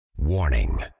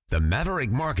Warning. The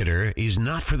Maverick Marketer is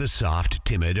not for the soft,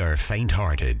 timid, or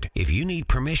faint-hearted. If you need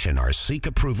permission or seek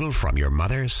approval from your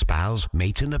mother, spouse,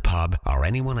 mates in the pub, or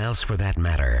anyone else for that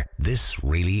matter, this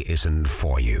really isn't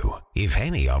for you. If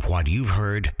any of what you've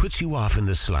heard puts you off in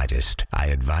the slightest, I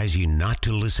advise you not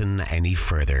to listen any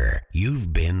further.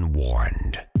 You've been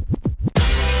warned.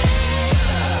 Prepare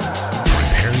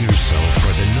yourself for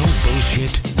the no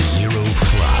bullshit, zero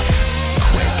fluff.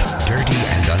 Quick, dirty,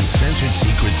 and uncensored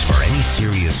secrets for any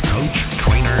serious coach,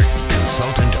 trainer,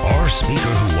 consultant, or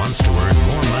speaker who wants to earn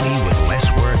more money with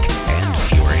less work and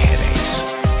fewer headaches.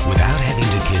 Without having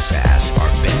to kiss ass or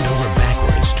bend over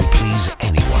backwards to please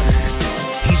anyone.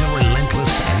 He's a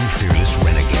relentless and fearless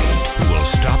renegade who will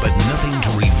stop at nothing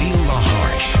to reveal the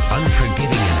harsh,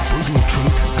 unforgiving, and brutal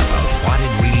truth about what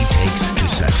it really takes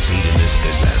to succeed in this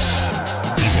business.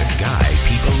 He's a guy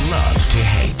people love to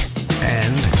hate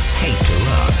and hate to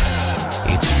love.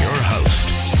 It's your host,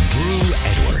 Drew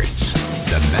Edwards.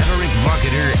 The Maverick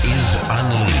Marketer is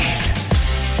Unleashed.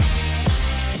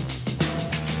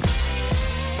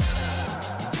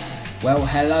 Well,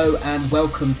 hello and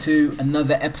welcome to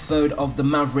another episode of the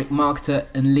Maverick Marketer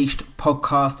Unleashed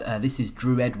podcast. This is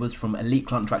Drew Edwards from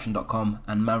EliteClientAttraction.com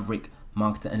and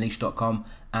MaverickMarketerUnleashed.com,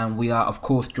 and we are, of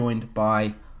course, joined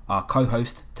by our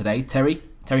co-host today, Terry.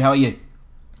 Terry, how are you?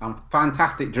 I'm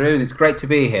fantastic, Drew, and it's great to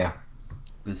be here.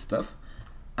 Good stuff.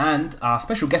 And our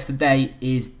special guest today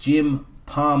is Jim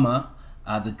Palmer,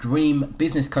 the Dream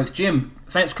Business Coach. Jim,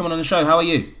 thanks for coming on the show. How are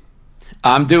you?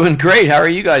 I'm doing great. How are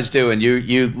you guys doing?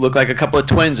 You look like a couple of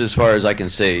twins as far as I can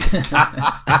see.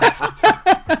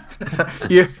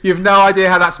 You've no idea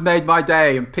how that's made my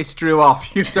day and pissed Drew off.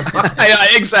 Yeah,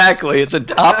 exactly. It's an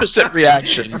opposite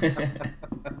reaction.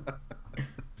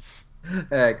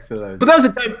 Excellent. For those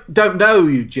that don't know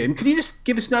you, Jim, can you just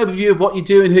give us an overview of what you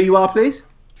do and who you are, please?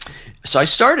 So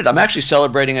I'm actually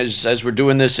celebrating, as we're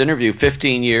doing this interview,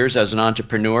 15 years as an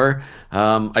entrepreneur.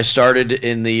 I started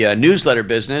in the newsletter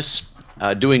business,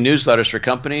 doing newsletters for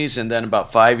companies, and then about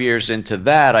 5 years into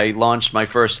that, I launched my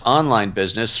first online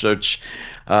business, which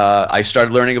I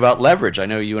started learning about leverage. I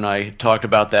know you and I talked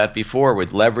about that before,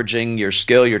 with leveraging your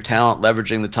skill, your talent,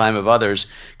 leveraging the time of others.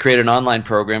 Created an online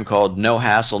program called No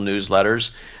Hassle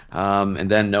Newsletters, and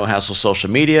then No Hassle Social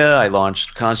Media. I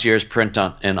launched Concierge Print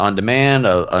and On Demand,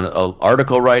 an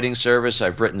article writing service.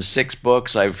 I've written 6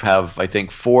 books. I have, I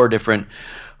think, 4 different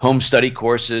home study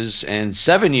courses, and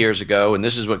 7 years ago, and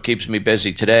this is what keeps me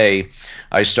busy today,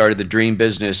 I started the Dream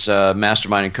Business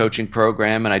Mastermind and Coaching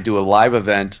Program, and I do a live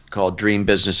event called Dream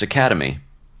Business Academy.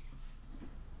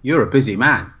 You're a busy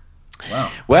man.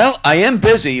 Wow. Well, I am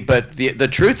busy, but the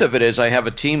truth of it is I have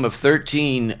a team of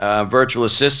 13 virtual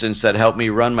assistants that help me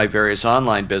run my various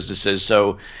online businesses.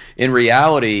 So in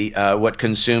reality, what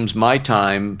consumes my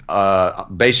time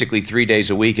basically 3 days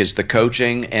a week is the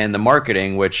coaching and the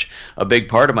marketing, which a big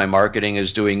part of my marketing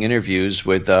is doing interviews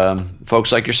with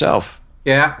folks like yourself.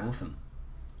 Yeah.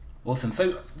 Awesome.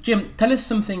 So, Jim, tell us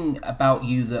something about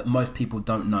you that most people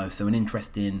don't know. So an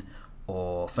interesting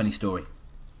or funny story.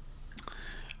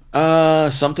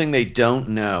 Something they don't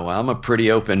know. I'm a pretty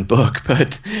open book,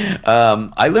 but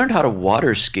I learned how to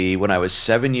water ski when I was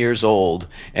 7 years old,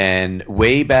 and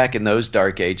way back in those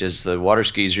dark ages, the water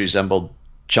skis resembled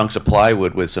chunks of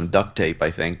plywood with some duct tape, I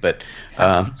think. But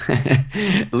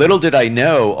little did I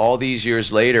know, all these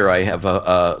years later, I have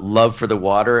a love for the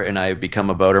water, and I have become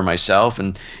a boater myself.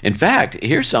 And in fact,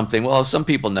 here's something, well, some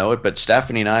people know it, but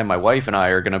Stephanie and I, my wife and I,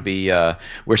 are going to be,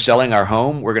 we're selling our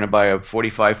home. We're going to buy a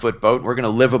 45-foot boat, and we're going to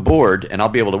live aboard, and I'll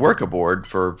be able to work aboard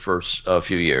for a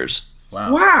few years.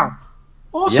 Wow.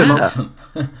 Awesome. Yeah. Awesome.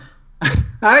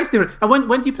 That's different. And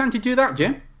when do you plan to do that,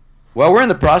 Jim? Well, we're in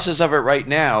the process of it right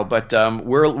now, but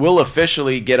we'll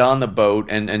officially get on the boat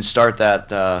and start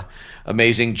that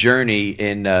amazing journey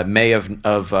in May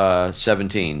of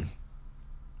 17.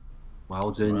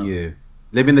 Well done, you.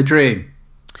 Living the dream.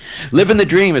 Living the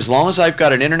dream. As long as I've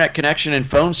got an internet connection and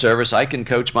phone service, I can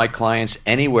coach my clients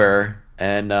anywhere,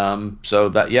 and so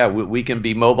that we can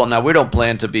be mobile. Now, we don't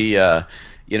plan to be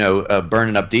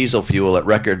burning up diesel fuel at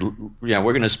record. We're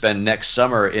going to spend next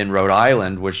summer in Rhode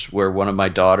Island, where one of my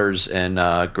daughters and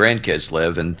grandkids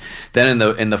live, and then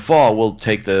in the fall we'll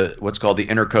take what's called the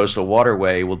Intercoastal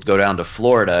Waterway. We'll go down to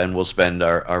Florida, and we'll spend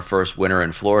our first winter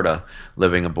in Florida,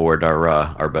 living aboard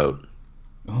our boat.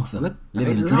 Awesome,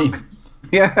 living the dream.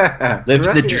 Yeah,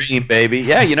 living the dream, baby.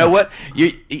 Yeah, you know what?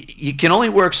 You can only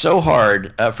work so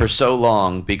hard for so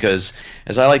long, because,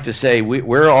 as I like to say,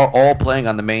 we're all playing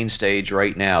on the main stage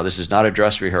right now. This is not a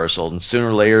dress rehearsal, and sooner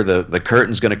or later the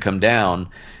curtain's going to come down.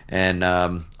 And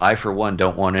I, for one,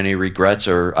 don't want any regrets,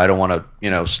 or I don't want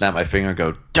to, snap my finger and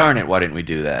go, darn it, why didn't we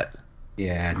do that?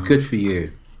 Yeah, good for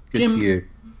you. Good for you.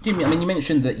 Jim, I mean, you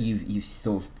mentioned that you've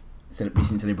sort of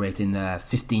recently celebrating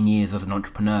 15 years as an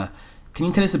entrepreneur. Can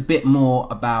you tell us a bit more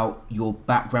about your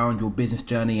background, your business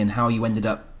journey, and how you ended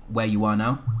up where you are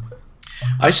now?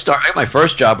 I had my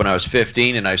first job when I was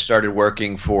 15, and I started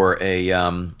working for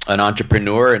an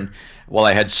entrepreneur. And while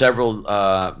I had several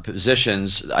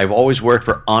positions, I've always worked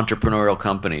for entrepreneurial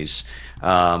companies.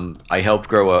 I helped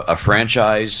grow a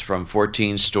franchise from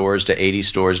 14 stores to 80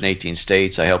 stores in 18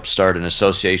 states. I helped start an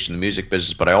association in the music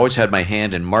business, but I always had my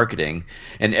hand in marketing.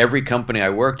 And every company I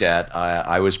worked at,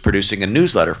 I was producing a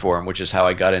newsletter for them, which is how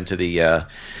I got into the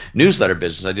newsletter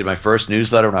business. I did my first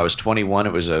newsletter when I was 21.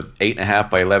 It was a 8.5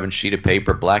 by 11 sheet of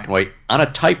paper, black and white, on a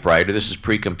typewriter. This is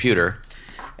pre-computer.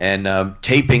 And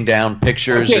taping down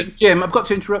pictures. Okay, Jim, I've got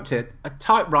to interrupt it. A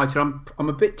typewriter, I'm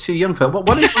a bit too young for.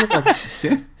 What is it?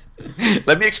 Jim?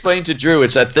 Let me explain to Drew.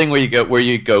 It's that thing where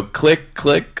you go click,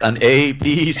 click on A,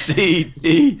 B, C,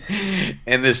 D,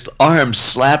 and this arm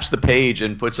slaps the page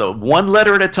and puts one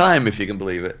letter at a time, if you can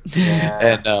believe it.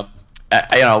 Yeah.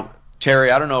 And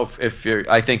Terry, I don't know if you're.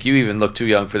 I think you even look too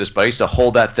young for this, but I used to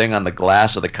hold that thing on the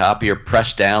glass of the copier,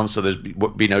 press down so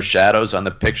there'd be no shadows on the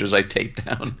pictures I taped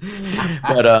down.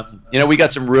 But we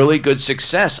got some really good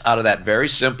success out of that very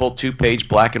simple 2-page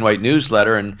black and white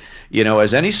newsletter. And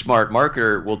as any smart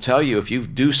marketer will tell you, if you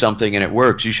do something and it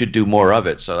works, you should do more of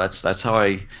it. So that's how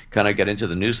I kind of get into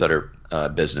the newsletter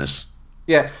business.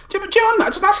 Yeah, Jim,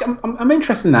 I'm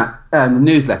interested in that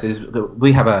newsletters.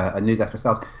 We have a newsletter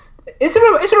ourselves. Is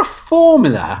there a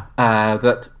formula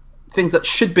that things that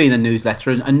should be in a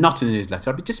newsletter and not in a newsletter?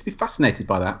 I'd just be fascinated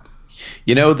by that.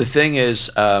 The thing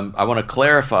is, I want to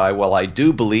clarify. While I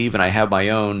do believe, and I have my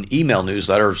own email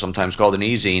newsletter, sometimes called an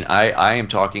e-zine, I am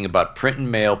talking about print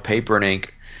and mail, paper and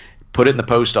ink, put it in the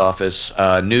post office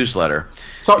newsletter.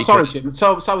 Sorry, Jim.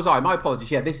 So was I. My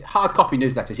apologies. Yeah, this hard copy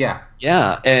newsletters. Yeah.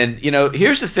 Yeah, and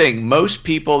here's the thing. Most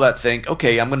people that think,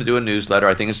 okay, I'm going to do a newsletter,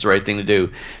 I think it's the right thing to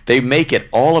do. They make it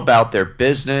all about their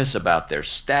business, about their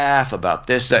staff, about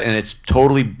this, that, and it's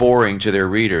totally boring to their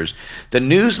readers. The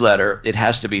newsletter, it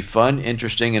has to be fun,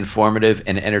 interesting, informative,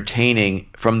 and entertaining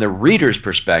from the reader's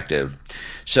perspective.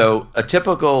 So a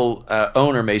typical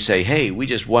owner may say, hey, we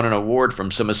just won an award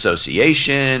from some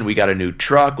association. We got a new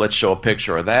truck. Let's show a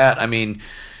picture of that. I mean,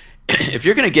 if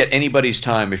you're going to get anybody's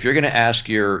time, if you're going to ask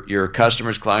your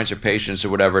customers, clients, or patients or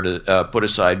whatever to put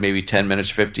aside maybe 10 minutes,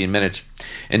 15 minutes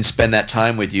and spend that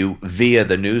time with you via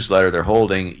the newsletter they're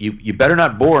holding, you better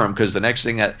not bore them, because the next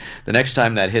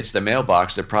time that hits the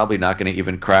mailbox, they're probably not going to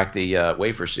even crack the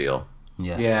wafer seal.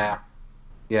 Yeah.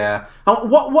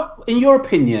 What, in your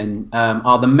opinion,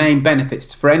 are the main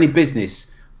benefits for any business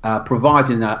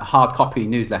providing a hard copy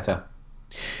newsletter?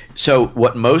 So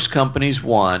what most companies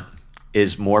want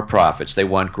is more profits. They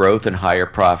want growth and higher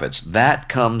profits. That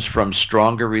comes from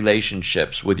stronger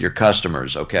relationships with your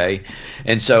customers, okay?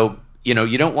 And so, you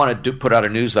don't want to put out a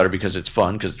newsletter because it's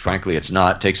fun, because frankly it's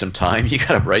not. It takes some time. You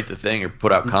got to write the thing or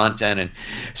put out content. And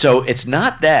so it's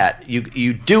not that.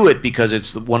 You do it because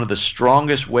it's one of the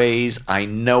strongest ways I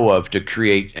know of to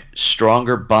create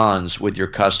stronger bonds with your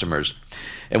customers.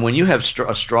 And when you have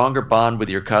a stronger bond with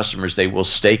your customers, they will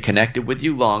stay connected with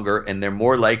you longer, and they're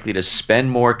more likely to spend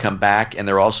more, come back, and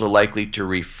they're also likely to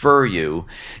refer you.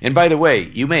 And by the way,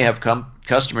 you may have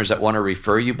customers that want to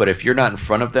refer you, but if you're not in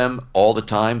front of them all the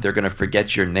time, they're going to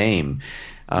forget your name.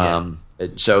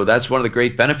 So that's one of the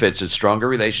great benefits is stronger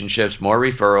relationships, more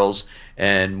referrals,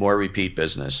 and more repeat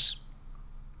business.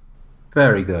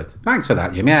 Very good. Thanks for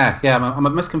that, Jim. Yeah. I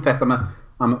must confess,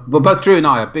 well, both Drew and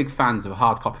I are big fans of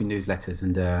hard copy newsletters,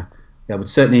 and I would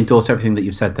certainly endorse everything that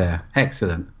you've said there.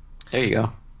 Excellent. There you go.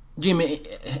 Jim,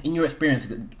 in your experience,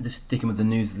 just sticking with the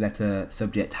newsletter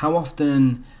subject, how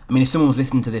often, I mean, if someone was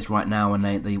listening to this right now and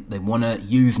they want to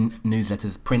use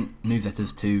newsletters, print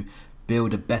newsletters to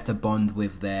build a better bond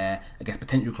with their, I guess,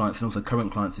 potential clients and also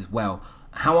current clients as well,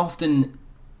 how often,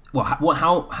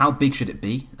 how big should it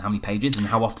be? How many pages, and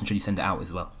how often should you send it out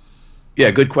as well? Yeah,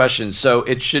 good question. So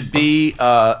it should be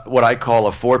what I call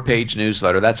a 4-page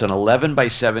newsletter. That's an 11 by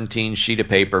 17 sheet of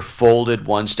paper folded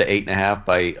once to 8.5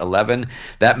 by 11.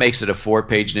 That makes it a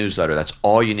 4-page newsletter. That's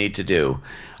all you need to do.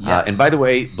 Yes. And by the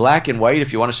way, black and white,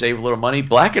 if you want to save a little money,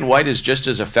 black and white is just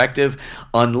as effective,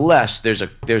 unless there's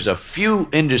a few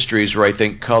industries where I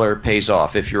think color pays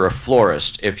off. If you're a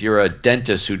florist, if you're a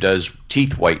dentist who does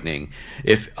teeth whitening,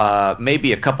 if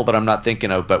maybe a couple that I'm not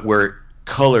thinking of, but where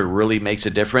color really makes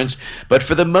a difference. But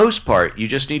for the most part, you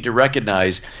just need to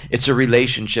recognize it's a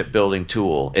relationship building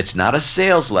tool. It's not a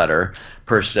sales letter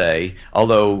per se,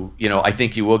 although, I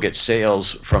think you will get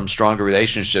sales from stronger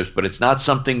relationships, but it's not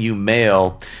something you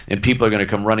mail and people are going to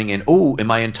come running in, oh,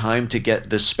 am I in time to get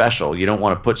this special? You don't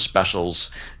want to put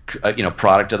specials,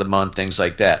 product of the month, things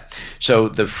like that. So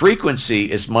the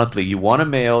frequency is monthly. You want to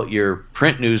mail your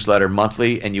print newsletter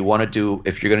monthly, and you want to do,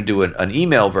 if you're going to do an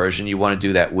email version, you want to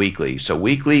do that weekly. So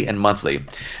weekly and monthly.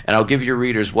 And I'll give your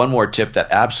readers one more tip that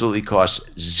absolutely costs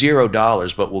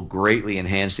 $0, but will greatly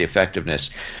enhance the effectiveness.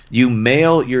 You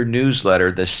mail your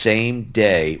newsletter the same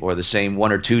day or the same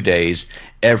 1 or 2 days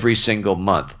every single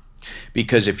month.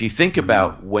 Because if you think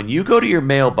about when you go to your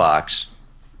mailbox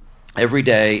every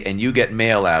day and you get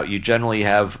mail out, you generally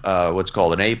have what's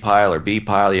called an A pile or B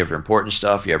pile. You have your important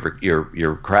stuff, you have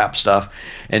your crap stuff.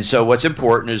 And so what's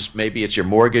important is maybe it's your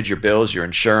mortgage, your bills, your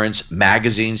insurance,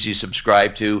 magazines you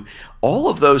subscribe to. All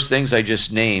of those things I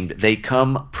just named, they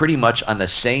come pretty much on the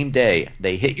same day.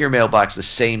 They hit your mailbox the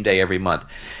same day every month.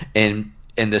 And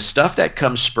the stuff that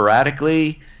comes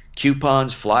sporadically,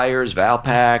 coupons, flyers,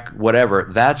 Valpak, whatever,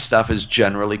 that stuff is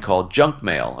generally called junk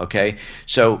mail, okay?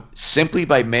 So simply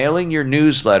by mailing your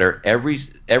newsletter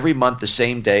every month the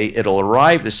same day, it'll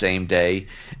arrive the same day,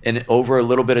 and over a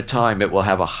little bit of time, it will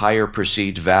have a higher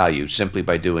perceived value simply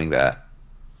by doing that.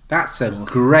 That's a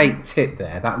great tip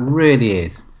there. That really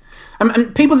is.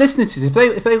 And people listening to this,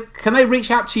 if they can they reach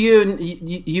out to you and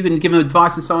you can give them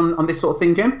advice and so on this sort of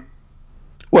thing, Jim?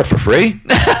 What, for free?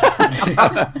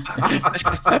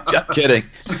 Just kidding.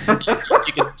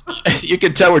 You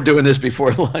can tell we're doing this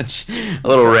before lunch. A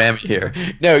little rammy here.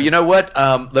 No, you know what?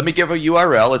 Let me give a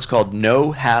URL. It's called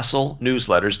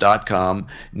nohasslenewsletters.com.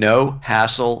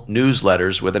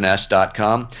 Nohasslenewsletters with an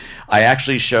S.com. I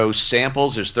actually show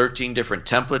samples. There's 13 different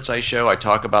templates I show. I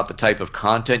talk about the type of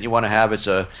content you want to have. It's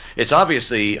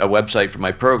obviously a website for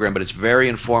my program, but it's very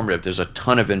informative. There's a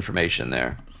ton of information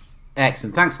there.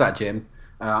 Excellent. Thanks for that, Jim.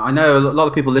 I know a lot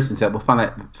of people listening to it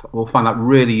will find that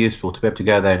really useful to be able to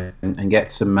go there and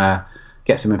get some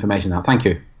information out. Thank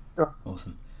you.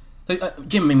 Awesome. So,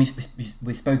 Jim,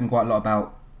 we've spoken quite a lot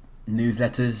about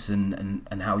newsletters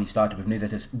and how you started with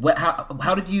newsletters.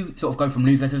 How did you sort of go from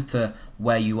newsletters to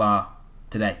where you are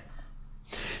today?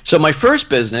 So my first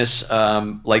business,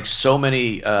 like so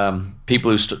many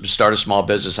people who start a small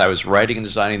business, I was writing and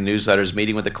designing newsletters,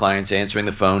 meeting with the clients, answering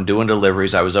the phone, doing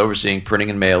deliveries. I was overseeing printing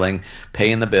and mailing,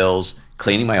 paying the bills,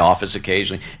 cleaning my office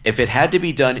occasionally. If it had to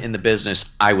be done in the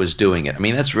business, I was doing it. I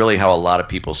mean, that's really how a lot of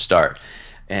people start.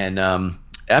 And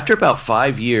after about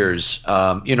 5 years,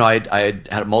 I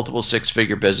had a multiple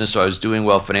six-figure business, so I was doing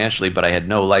well financially, but I had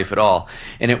no life at all.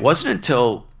 And it wasn't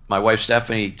until my wife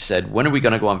Stephanie said, "When are we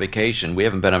going to go on vacation? We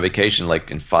haven't been on vacation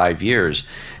like in 5 years."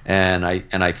 And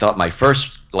I thought my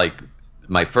first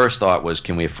thought was,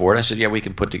 can we afford it? I said, yeah, we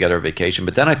can put together a vacation.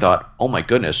 But then I thought, oh my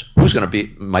goodness, who's going to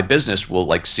be? My business will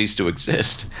like cease to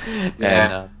exist.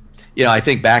 Yeah. And I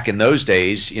think back in those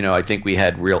days, I think we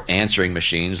had real answering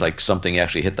machines, like something you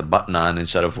actually hit the button on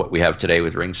instead of what we have today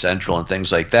with Ring Central and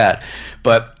things like that.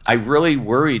 But I really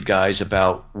worried, guys,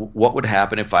 about what would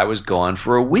happen if I was gone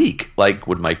for a week. Like,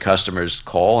 would my customers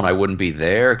call and I wouldn't be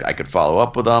there? I could follow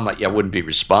up with them. I wouldn't be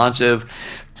responsive.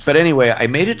 But anyway, I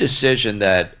made a decision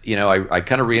that, I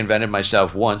kind of reinvented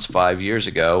myself once 5 years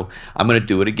ago. I'm going to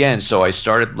do it again. So I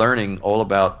started learning all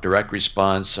about direct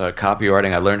response,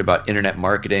 copywriting. I learned about internet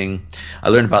marketing. I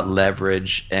learned about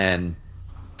leverage. And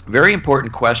very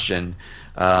important question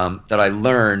that I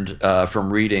learned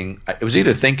from reading. It was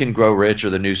either Think and Grow Rich or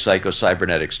The New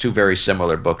Psycho-Cybernetics, two very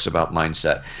similar books about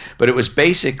mindset. But it was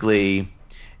basically,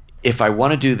 if I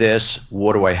want to do this,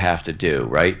 what do I have to do,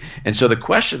 right? And so the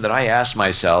question that I asked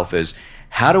myself is,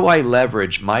 how do I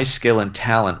leverage my skill and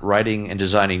talent writing and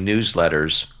designing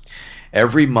newsletters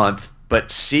every month,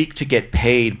 but seek to get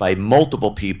paid by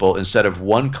multiple people instead of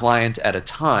one client at a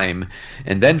time,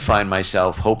 and then find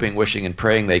myself hoping, wishing, and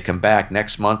praying they come back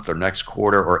next month or next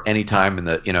quarter or any time in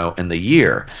the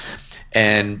year.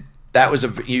 And that was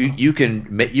you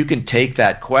can take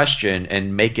that question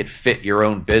and make it fit your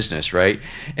own business, right?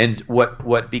 And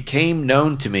what became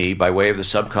known to me by way of the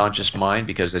subconscious mind,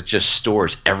 because it just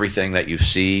stores everything that you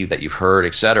see, that you've heard,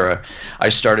 etc. I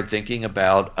started thinking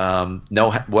about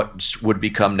what would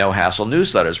become no hassle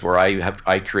newsletters, where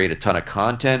I create a ton of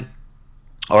content,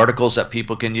 articles that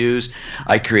people can use.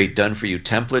 I create done-for-you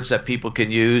templates that people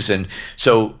can use. And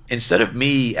so instead of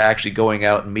me actually going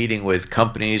out and meeting with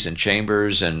companies and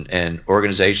chambers and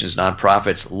organizations,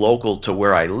 nonprofits local to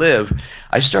where I live,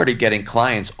 I started getting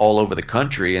clients all over the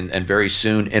country and very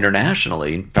soon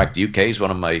internationally. In fact, the UK is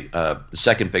one of my the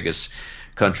second biggest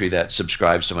country that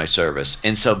subscribes to my service.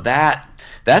 And so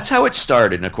that's how it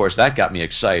started. And of course, that got me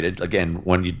excited. Again,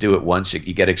 when you do it once,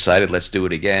 you get excited. Let's do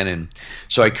it again. And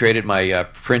so I created my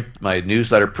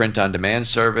newsletter print on demand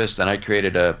service. Then I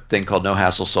created a thing called No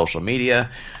Hassle Social Media.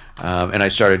 And I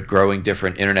started growing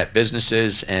different internet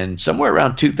businesses. And somewhere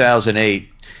around 2008,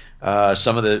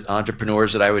 some of the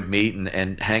entrepreneurs that I would meet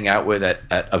and hang out with at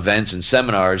events and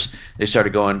seminars, they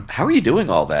started going, how are you doing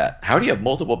all that? How do you have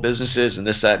multiple businesses and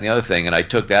this, that, and the other thing? And I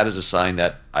took that as a sign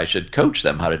that I should coach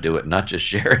them how to do it, not just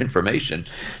share information.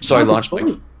 So I launched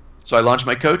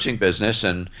my coaching business,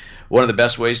 and one of the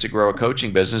best ways to grow a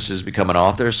coaching business is become an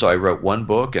author. So I wrote one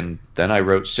book, and then I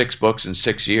wrote 6 books in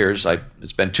 6 years.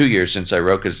 It's been 2 years since I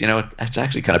wrote, because it's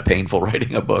actually kind of painful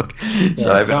writing a book.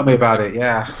 Yeah, tell me about it.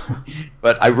 Yeah.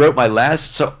 But I wrote my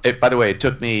last. So by the way, it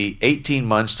took me 18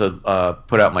 months to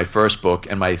put out my first book,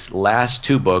 and my last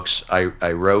 2 books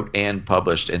I wrote and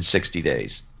published in 60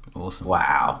 days. Awesome.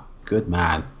 Wow. Good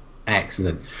man.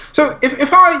 Excellent. So if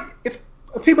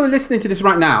people are listening to this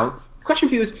right now, the question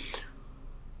for you is,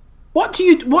 what do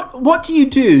you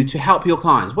do to help your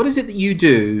clients? What is it that you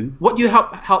do? What do you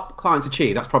help clients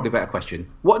achieve? That's probably a better question.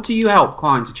 What do you help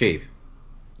clients achieve?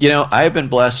 I've been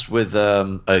blessed with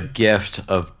a gift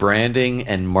of branding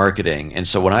and marketing. And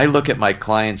so when I look at my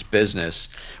client's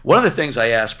business, one of the things I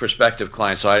ask prospective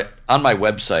clients, on my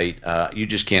website, you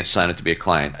just can't sign up to be a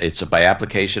client. It's by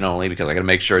application only, because I got to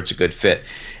make sure it's a good fit.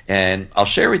 And I'll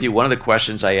share with you one of the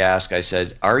questions I ask. I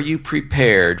said, are you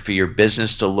prepared for your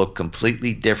business to look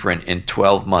completely different in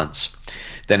 12 months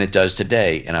than it does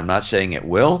today? And I'm not saying it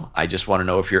will. I just want to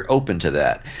know if you're open to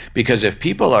that. Because if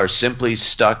people are simply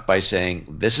stuck by saying,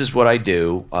 this is what I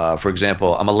do, for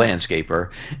example, I'm a landscaper,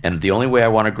 and the only way I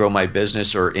want to grow my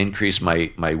business or increase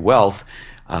my wealth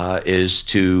is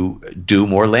to do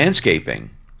more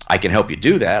landscaping. I can help you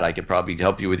do that. I can probably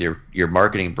help you with your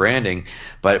marketing, branding.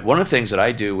 But one of the things that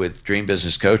I do with Dream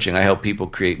Business Coaching, I help people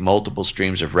create multiple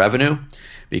streams of revenue,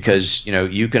 because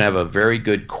you can have a very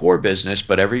good core business,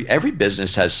 but every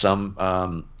business has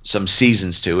some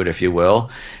seasons to it, if you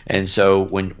will. And so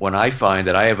when I find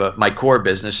that I have my core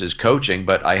business is coaching,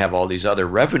 but I have all these other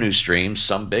revenue streams,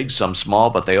 some big, some small,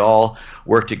 but they all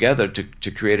work together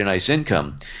to create a nice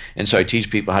income. And so I teach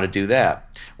people how to do that.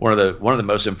 One of the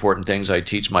most important things I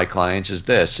teach my clients is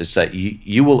this: it's that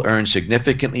you will earn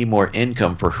significantly more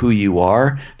income for who you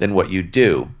are than what you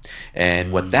do.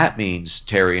 And what that means,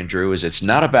 Terry and Drew, is it's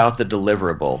not about the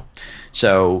deliverable.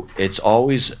 So it's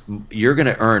always, you're going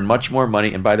to earn much more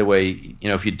money. And by the way,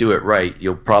 if you do it right,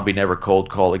 you'll probably never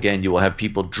cold call again. You will have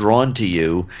people drawn to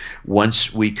you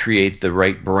once we create the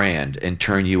right brand and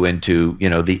turn you into,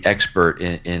 the expert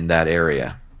in that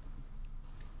area.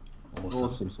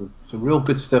 Awesome. Some real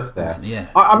good stuff there. Awesome, yeah.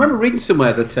 I remember reading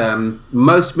somewhere that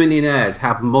most millionaires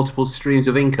have multiple streams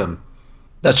of income.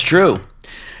 That's true.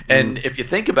 And if you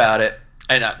think about it,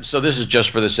 and so this is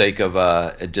just for the sake of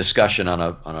a discussion on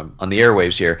the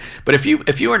airwaves here. But if you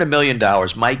earn $1 million,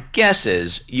 my guess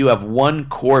is you have one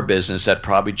core business that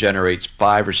probably generates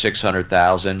 $500,000 or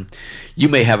 $600,000. You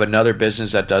may have another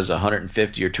business that does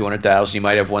 $150,000 or $200,000. You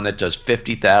might have one that does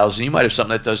 $50,000. You might have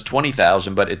something that does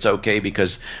 $20,000. But it's okay,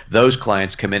 because those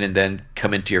clients come in and then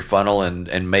come into your funnel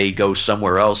and may go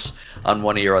somewhere else on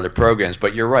one of your other programs.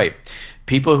 But you're right.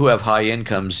 People who have high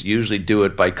incomes usually do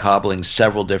it by cobbling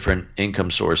several different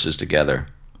income sources together.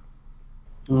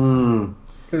 Plenty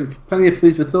of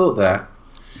food for thought there.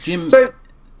 Jim, sorry,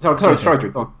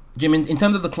 Drew, go on. Jim, in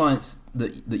terms of the clients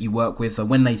that you work with, so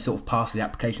when they sort of pass the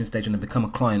application stage and they become a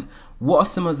client, what are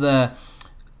some of the,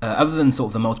 other than sort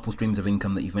of the multiple streams of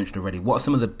income that you've mentioned already, what are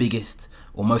some of the biggest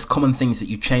or most common things that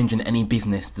you change in any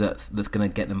business that's going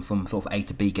to get them from sort of A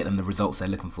to B, get them the results they're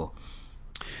looking for?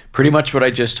 Pretty much what I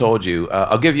just told you.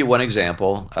 I'll give you one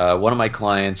example. One of my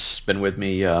clients has been with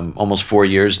me almost 4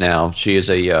 years now. She is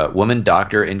a woman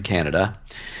doctor in Canada.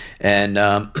 And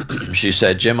she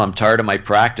said, Jim, I'm tired of my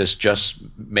practice just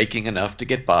making enough to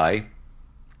get by.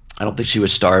 I don't think she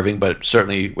was starving, but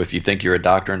certainly if you think you're a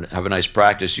doctor and have a nice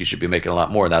practice, you should be making a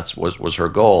lot more. That was her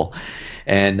goal.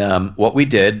 And what we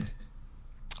did,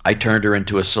 I turned her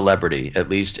into a celebrity, at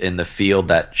least in the field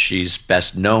that she's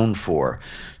best known for.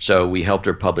 So we helped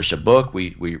her publish a book.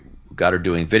 We got her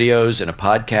doing videos and a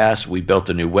podcast. We built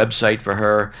a new website for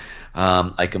her.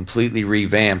 I completely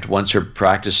revamped once her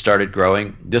practice started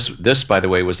growing. This, by the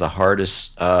way, was the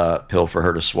hardest pill for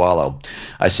her to swallow.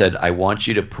 I said, I want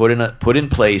you to put in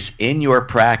place in your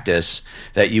practice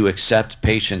that you accept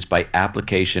patients by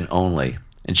application only.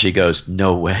 And she goes,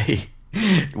 no way.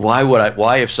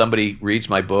 Why if somebody reads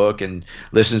my book and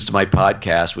listens to my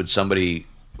podcast, would somebody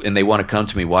and they want to come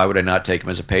to me, why would I not take them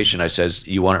as a patient? I says,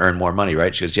 you want to earn more money,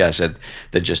 right? She goes, yeah. I said,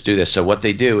 then just do this. So what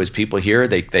they do is people here,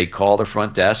 they call the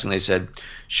front desk and they said,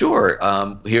 sure,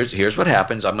 here's what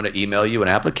happens. I'm going to email you an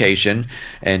application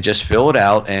and just fill it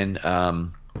out, and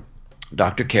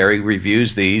Dr. Carey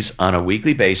reviews these on a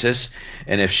weekly basis,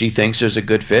 and if she thinks there's a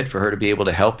good fit for her to be able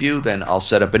to help you, then I'll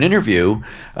set up an interview.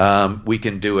 We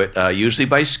can do it usually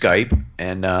by Skype,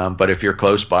 and but if you're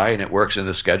close by and it works in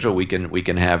the schedule, we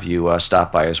can have you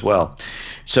stop by as well.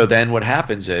 So then what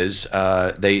happens is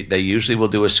they usually will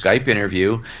do a Skype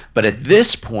interview, but at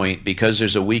this point, because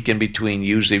there's a week in between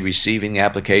usually receiving the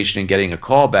application and getting a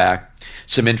call back,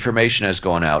 some information has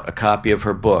gone out, a copy of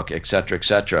her book, et cetera, et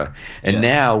cetera. And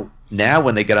now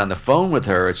when they get on the phone with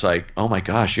her, it's like, oh my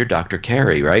gosh, you're Dr.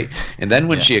 Carey, right? And then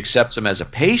when she accepts them as a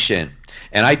patient,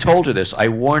 and I told her this, I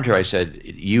warned her, I said,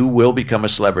 you will become a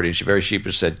celebrity. And she very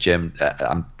sheepishly said, Jim,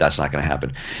 that's not going to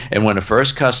happen. And when the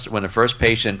first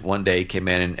patient one day came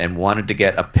in and wanted to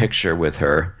get a picture with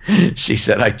her, she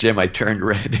said, Jim, I turned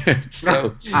red.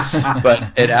 So,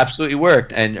 but it absolutely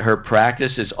worked. And her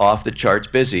practice is off the charts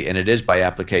busy, and it is by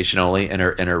application only, and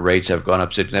her rates have gone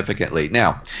up significantly.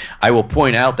 Now, I will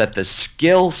point out that the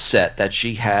skill set that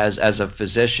she has as a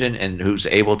physician and who's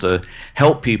able to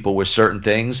help people with certain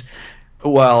things,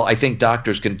 well, I think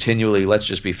doctors continually, let's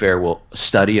just be fair, will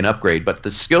study and upgrade. But the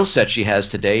skill set she has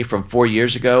today from 4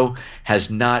 years ago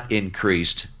has not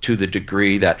increased to the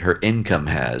degree that her income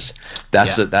has.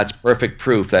 That's perfect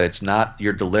proof that it's not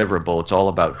your deliverable. It's all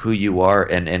about who you are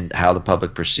and how the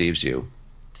public perceives you.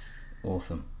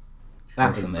 Awesome.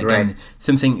 Awesome. Again,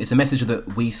 it's a message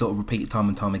that we sort of repeat time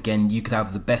and time again. You could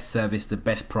have the best service, the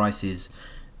best prices.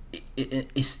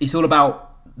 It's all about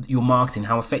your marketing,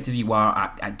 how effective you are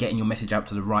at getting your message out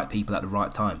to the right people at the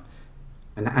right time,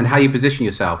 and how you position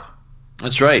yourself.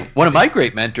 That's right. One of my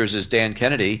great mentors is Dan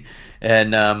Kennedy,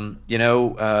 and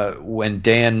when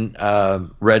Dan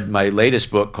read my latest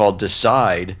book called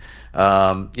Decide,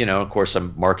 of course I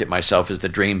market myself as the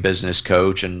dream business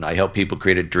coach, and I help people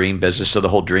create a dream business. So the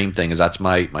whole dream thing that's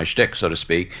my shtick, so to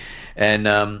speak,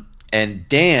 and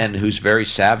Dan, who's very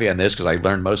savvy on this, because I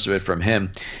learned most of it from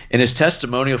him, in his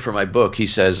testimonial for my book, he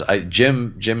says,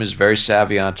 Jim is very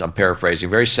savvy, I'm paraphrasing,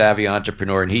 very savvy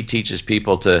entrepreneur, and he teaches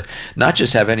people to not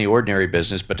just have any ordinary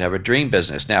business, but to have a dream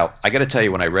business. Now, I got to tell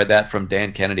you, when I read that from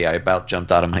Dan Kennedy, I about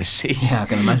jumped out of my seat. Yeah, I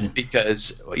can imagine.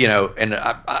 Because,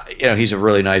 he's a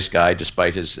really nice guy,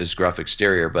 despite his gruff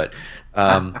exterior, but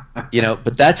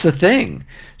but that's the thing.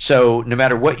 So no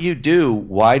matter what you do,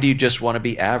 why do you just want to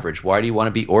be average? Why do you want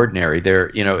to be ordinary?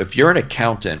 If you're an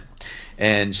accountant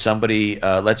and somebody,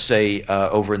 let's say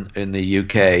over in the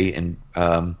UK, and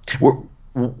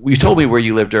you told me where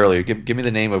you lived earlier. Give me the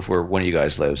name of where one of you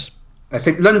guys lives. I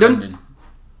think London.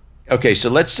 Okay, so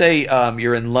let's say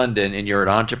you're in London and you're an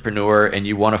entrepreneur and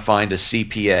you want to find a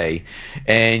CPA,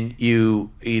 and you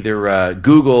either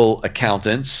Google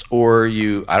accountants, or I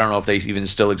don't know if they even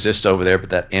still exist over there, but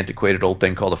that antiquated old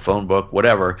thing called a phone book,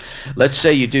 whatever. Let's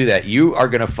say you do that. You are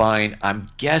going to find, I'm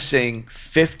guessing,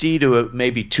 50 to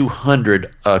maybe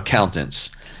 200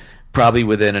 accountants, probably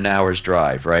within an hour's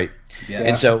drive, right? Yeah.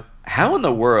 And so how in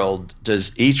the world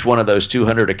does each one of those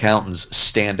 200 accountants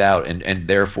stand out and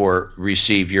therefore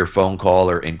receive your phone call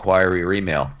or inquiry or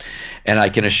email? And I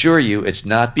can assure you it's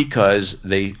not because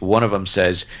one of them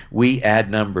says, we add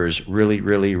numbers really,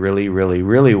 really, really, really,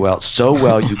 really well. So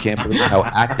well you can't believe how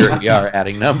accurate we are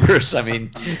adding numbers. I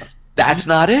mean, that's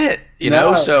not it,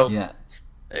 know? So yeah.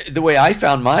 The way I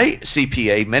found my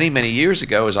CPA many, many years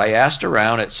ago is I asked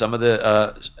around at some of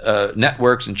the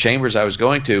networks and chambers I was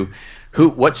going to,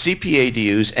 what CPA do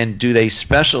you use, and do they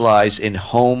specialize in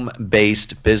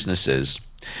home-based businesses?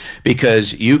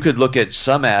 Because you could look at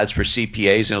some ads for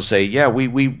CPAs and it'll say, yeah,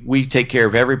 we take care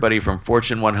of everybody from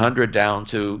Fortune 100 down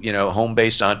to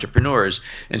home-based entrepreneurs,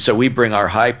 and so we bring our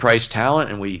high-priced talent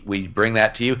and we bring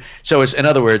that to you. So it's, in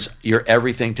other words, you're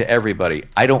everything to everybody.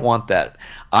 I don't want that.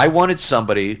 I wanted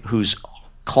somebody whose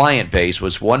client base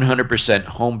was 100%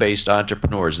 home-based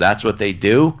entrepreneurs. That's what they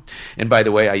do. And by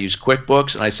the way, I use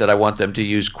QuickBooks, and I said I want them to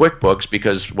use QuickBooks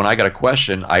because when I got a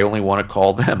question, I only want to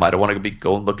call them. I don't want to be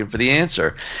going looking for the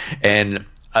answer. And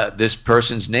this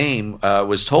person's name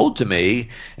was told to me,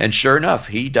 and sure enough,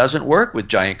 he doesn't work with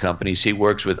giant companies. He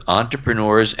works with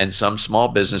entrepreneurs and some small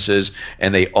businesses,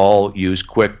 and they all use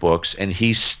QuickBooks. And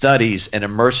he studies and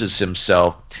immerses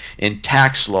himself in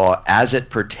tax law as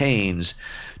it pertains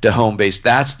to home-based.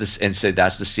 That's the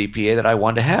CPA that I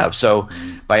want to have. So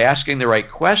by asking the right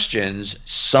questions,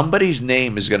 somebody's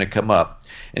name is going to come up.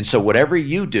 And so whatever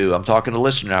you do, I'm talking to the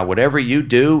listener now, whatever you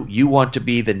do, you want to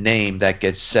be the name that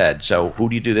gets said. So who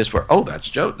do you do this for? Oh, that's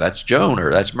Joe, that's Joan,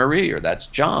 or that's Marie, or that's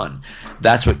John.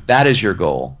 That is your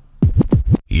goal.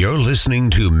 You're listening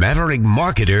to Maverick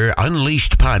Marketer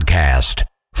Unleashed podcast.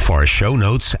 For show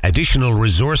notes, additional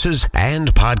resources,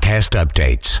 and podcast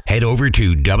updates, head over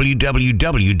to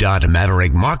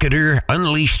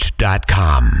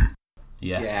www.maverickmarketerunleashed.com.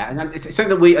 Yeah, and it's something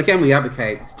that we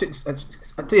advocate.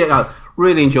 I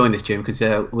really enjoying this, Jim, because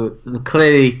we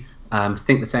clearly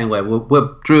think the same way.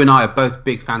 Drew and I are both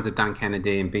big fans of Dan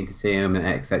Kennedy and been to see him,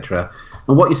 etc.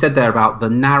 And what you said there about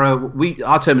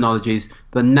our terminology is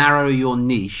the narrower your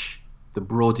niche, the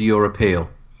broader your appeal.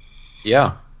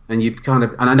 Yeah. And you've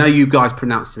and I know you guys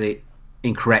pronounced it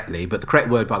incorrectly, but the correct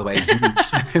word, by the way, is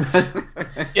niche.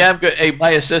 Yeah, I'm good. Hey,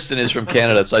 my assistant is from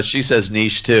Canada, so she says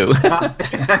niche too.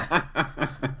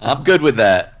 I'm good with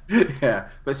that. Yeah,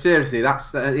 but seriously,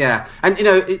 that's yeah. And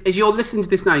as you're listening to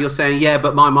this now, you're saying, yeah,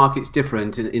 but my market's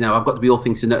different, and I've got to be all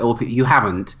things to know all people. You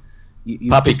haven't.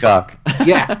 Poppycock.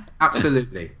 Yeah,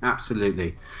 absolutely.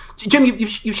 Jim,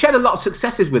 you've shared a lot of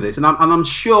successes with us, and I'm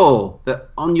sure that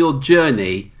on your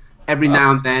journey, every now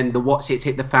and then the what's it's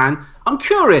hit the fan. I'm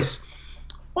curious,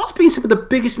 what's been some of the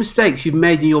biggest mistakes you've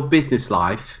made in your business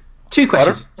life? Two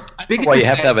questions. I don't know why you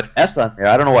have to have an S on there.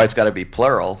 I don't know why it's got to be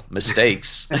plural.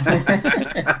 Mistakes.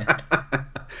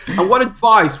 And what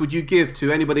advice would you give to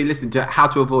anybody listening to how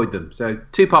to avoid them? So,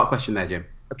 two-part question there, Jim.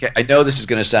 Okay, I know this is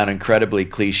going to sound incredibly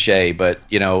cliche, but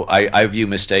I view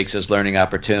mistakes as learning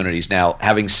opportunities. Now,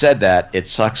 having said that, it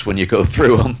sucks when you go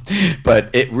through them, but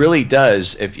it really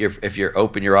does. If you're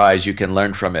open your eyes, you can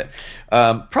learn from it.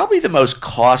 Probably the most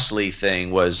costly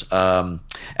thing was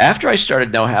after I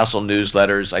started No Hassle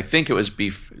newsletters. I think it was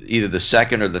either the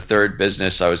second or the third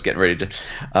business I was getting ready to.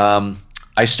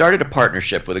 I started a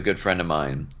partnership with a good friend of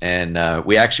mine, and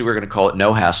we actually were going to call it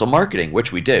No Hassle Marketing,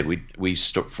 which we did. We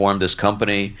formed this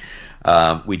company.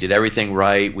 We did everything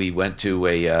right. We went to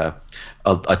a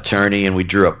attorney, and we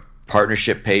drew up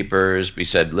partnership papers. We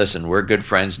said, listen, we're good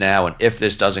friends now, and if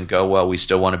this doesn't go well, we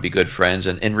still want to be good friends.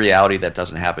 And in reality, that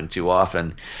doesn't happen too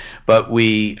often. But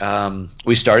we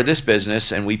started this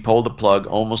business, and we pulled the plug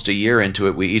almost a year into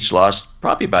it. We each lost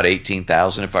probably about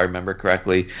 $18,000, if I remember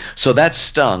correctly. So that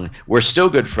stung. We're still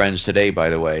good friends today, by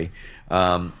the way.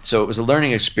 So it was a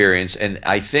learning experience, and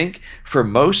I think for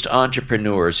most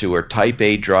entrepreneurs who are type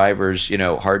A drivers,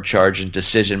 hard charging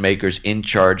decision makers, in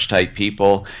charge type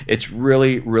people, it's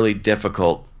really, really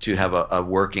difficult to have a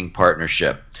working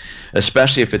partnership,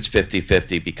 especially if it's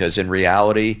 50-50, because in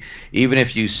reality, even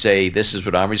if you say this is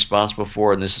what I'm responsible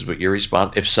for and this is what you're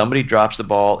responsible, if somebody drops the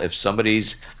ball,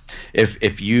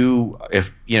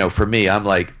 for me, I'm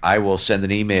like, I will send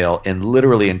an email and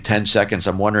literally in 10 seconds,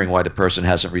 I'm wondering why the person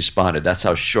hasn't responded. That's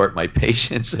how short my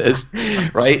patience is,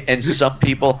 right? And some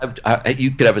people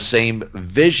you could have a same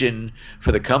vision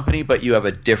for the company, but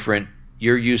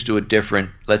you're used to a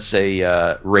different, let's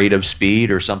say, rate of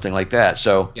speed or something like that.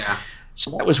 So yeah. So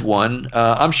that was one.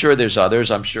 I'm sure there's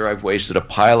others. I'm sure I've wasted a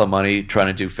pile of money trying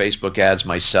to do Facebook ads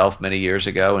myself many years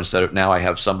ago. Instead of now I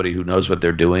have somebody who knows what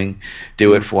they're doing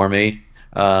do it for me.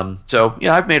 So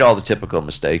I've made all the typical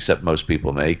mistakes that most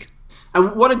people make.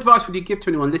 And what advice would you give to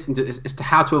anyone listening to this as to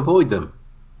how to avoid them?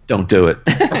 Don't do it.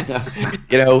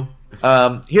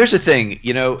 Here's the thing.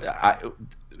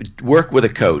 Work with a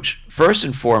coach. First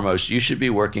and foremost, you should be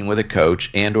working with a coach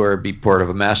and or be part of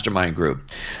a mastermind group,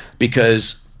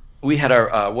 because we had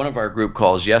our one of our group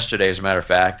calls yesterday, as a matter of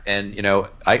fact, and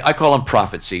I call them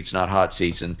profit seats, not hot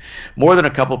seats, and more than a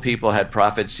couple people had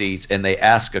profit seats, and they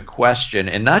ask a question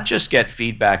and not just get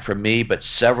feedback from me, but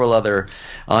several other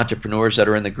entrepreneurs that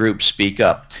are in the group speak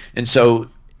up. And so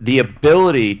the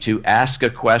ability to ask a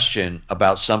question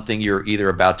about something you're either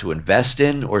about to invest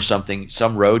in or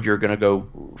some road you're going to go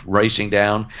racing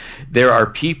down, there are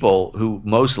people who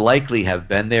most likely have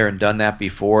been there and done that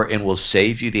before and will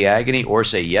save you the agony or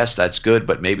say, yes, that's good,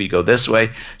 but maybe go this way,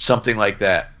 something like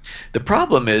that. The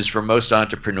problem is, for most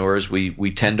entrepreneurs,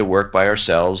 we tend to work by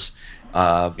ourselves.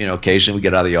 Occasionally we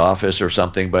get out of the office or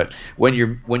something, but when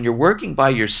you're working by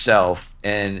yourself,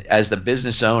 and as the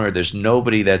business owner, there's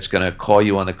nobody that's going to call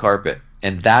you on the carpet,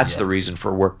 and that's the reason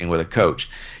for working with a coach.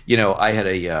 I had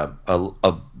a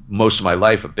most of my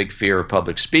life a big fear of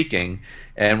public speaking,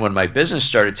 and when my business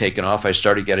started taking off, I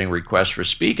started getting requests for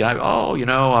speaking.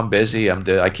 I'm busy,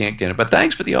 I can't get it, but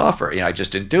thanks for the offer. I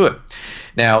just didn't do it.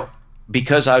 Now,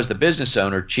 because I was the business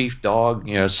owner, Chief Dog,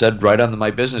 said right on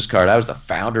my business card, I was the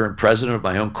founder and president of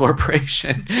my own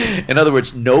corporation. In other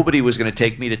words, nobody was going to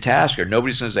take me to task, or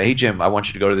nobody's going to say, hey, Jim, I want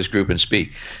you to go to this group and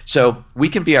speak. So we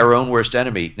can be our own worst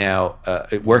enemy. Now,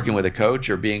 working with a coach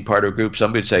or being part of a group,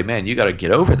 somebody would say, man, you got to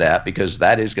get over that, because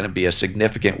that is going to be a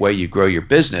significant way you grow your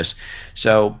business.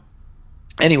 So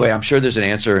anyway, I'm sure there's an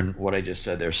answer in what I just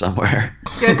said there somewhere.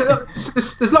 Yeah,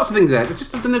 there's lots of things there.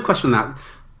 Just another question on that.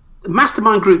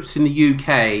 Mastermind groups in the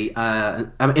UK,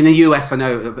 in the US, I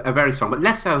know are very strong, but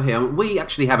less so here. We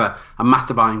actually have a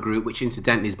mastermind group, which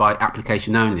incidentally is by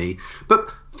application only.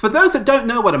 But for those that don't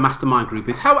know what a mastermind group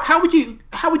is, how would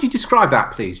you describe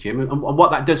that, please, Jim, and what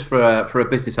that does for a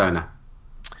business owner?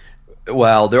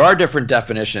 Well, there are different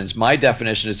definitions. My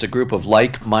definition is a group of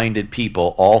like-minded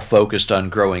people, all focused on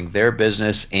growing their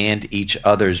business and each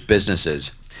other's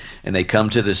businesses. And they come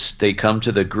to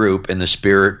the group in the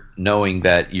spirit, knowing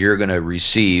that you're going to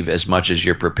receive as much as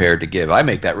you're prepared to give. I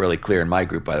make that really clear in my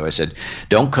group, by the way. I said,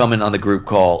 don't come in on the group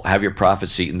call, have your profit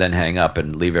seat, and then hang up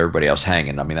and leave everybody else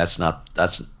hanging. I mean, that's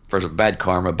first bad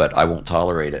karma, but I won't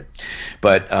tolerate it.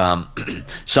 But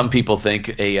some people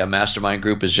think a mastermind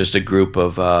group is just a group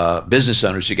of business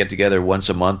owners who get together once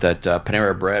a month at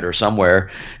Panera Bread or somewhere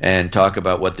and talk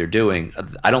about what they're doing.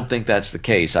 I don't think that's the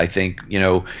case. I think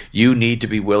you need to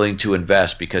be willing to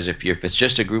invest, because if it's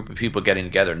just a group of people getting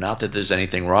together, not that there's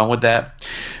anything wrong with that,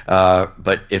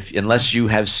 but unless you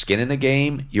have skin in the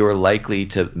game, you're likely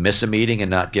to miss a meeting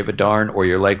and not give a darn, or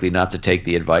you're likely not to take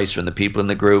the advice from the people in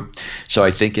the group. So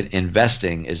I think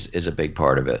investing is a big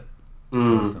part of it.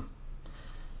 Awesome.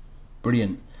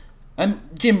 Brilliant.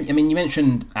 Jim, I mean, you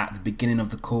mentioned at the beginning of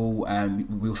the call,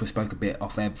 we also spoke a bit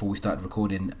off air before we started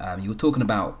recording, you were talking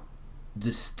about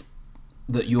just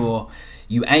that you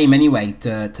aim anyway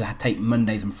to take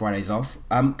Mondays and Fridays off.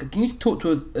 Can you talk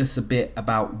to us a bit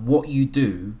about what you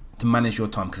do to manage your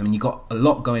time? Because I mean, you've got a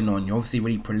lot going on. You're obviously a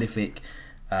really prolific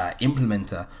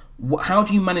implementer. How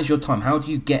do you manage your time? How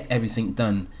do you get everything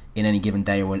done in any given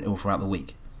day or throughout the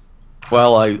week?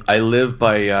 Well, I live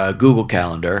by Google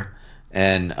Calendar,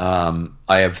 and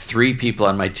I have 3 people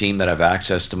on my team that have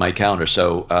access to my calendar.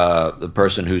 So the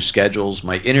person who schedules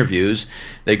my interviews,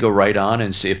 they go right on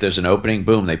and see if there's an opening,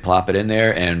 boom, they plop it in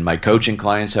there. And my coaching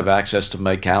clients have access to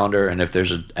my calendar, and if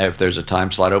there's a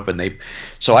time slot open,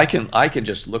 so I can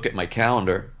just look at my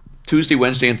calendar. Tuesday,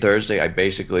 Wednesday, and Thursday, I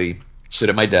basically sit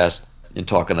at my desk and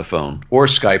talk on the phone, or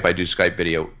Skype. I do Skype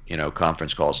video,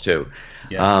 conference calls too.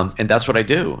 Yeah. And that's what I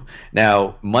do.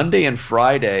 Now, Monday and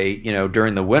Friday,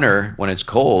 during the winter when it's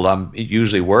cold, I'm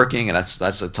usually working, and that's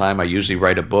the time I usually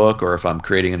write a book, or if I'm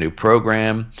creating a new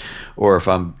program, or if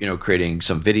I'm, creating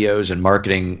some videos and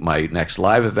marketing my next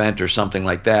live event or something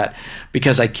like that,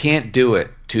 because I can't do it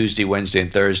Tuesday, Wednesday,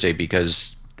 and Thursday,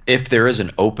 because if there is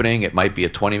an opening, it might be a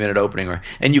 20-minute opening,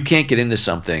 and you can't get into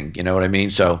something, you know what I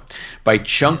mean? So by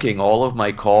chunking all of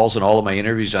my calls and all of my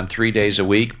interviews on 3 days a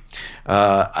week,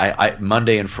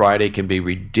 Monday and Friday can be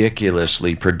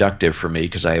ridiculously productive for me,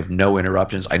 because I have no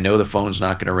interruptions. I know the phone's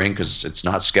not going to ring because it's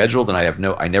not scheduled, and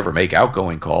I never make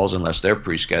outgoing calls unless they're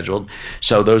pre-scheduled.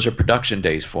 So those are production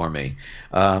days for me.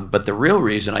 But the real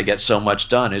reason I get so much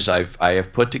done is I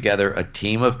have put together a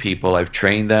team of people. I've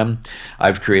trained them.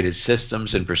 I've created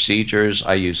systems and procedures.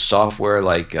 I use software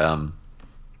like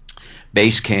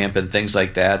Basecamp and things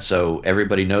like that, so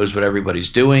everybody knows what everybody's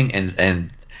doing, and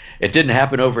it didn't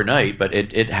happen overnight, but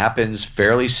it happens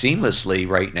fairly seamlessly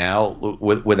right now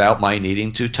without my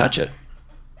needing to touch it.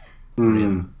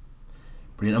 Brilliant.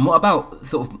 And what about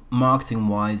sort of marketing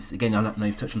wise? Again, I don't know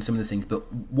if you've touched on some of the things,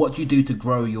 but what do you do to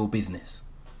grow your business?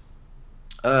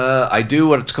 I do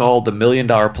what it's called the $1 Million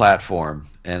Platform,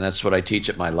 and that's what I teach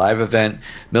at my live event.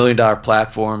 $1 Million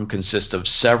Platform consists of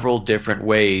several different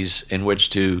ways in which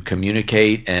to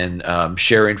communicate and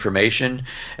share information,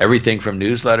 everything from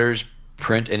newsletters,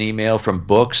 print and email, from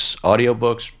books,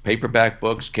 audiobooks, paperback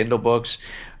books, Kindle books,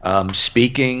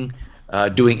 speaking,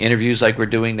 doing interviews like we're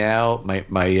doing now, my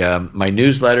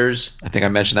newsletters, I think I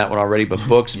mentioned that one already, but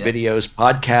books, yes, videos,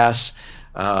 podcasts,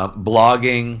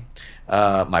 blogging,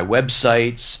 my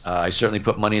websites. I certainly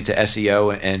put money into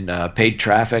SEO and paid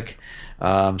traffic.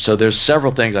 So there's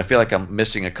several things. I feel like I'm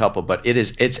missing a couple, but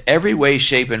it's every way,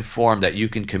 shape, and form that you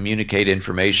can communicate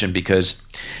information, because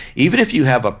even if you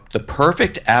have the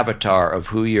perfect avatar of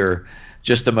who you're,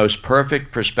 just the most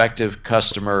perfect prospective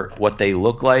customer, what they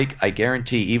look like, I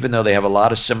guarantee, even though they have a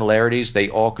lot of similarities, they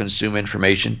all consume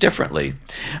information differently.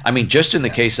 I mean, just in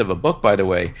the case of a book, by the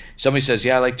way, somebody says,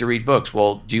 yeah, I like to read books.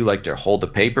 Well, do you like to hold the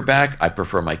paperback? I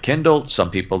prefer my Kindle.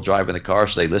 Some people drive in the car,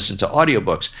 so they listen to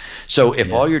audiobooks. So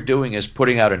if all you're doing is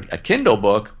putting out a Kindle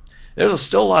book, there's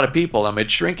still a lot of people. I mean,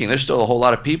 it's shrinking. There's still a whole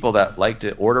lot of people that like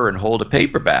to order and hold a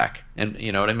paperback, and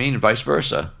you know what I mean, and vice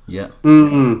versa. Yeah.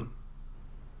 Mm-hmm.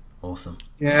 Awesome.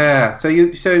 Yeah. So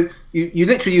you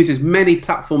literally use as many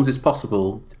platforms as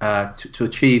possible to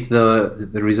achieve the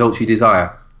results you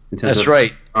desire. In terms That's of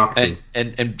right. marketing.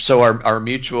 And so our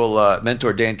mutual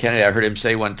mentor Dan Kennedy, I heard him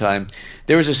say one time,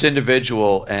 there was this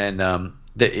individual, and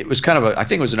it was kind of I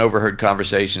think it was an overheard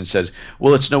conversation. Says,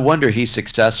 "Well, it's no wonder he's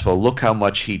successful. Look how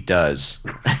much he does."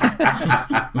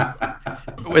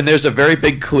 And there's a very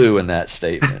big clue in that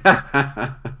statement.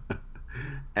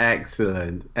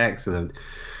 Excellent.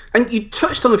 And you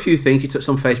touched on a few things. You touched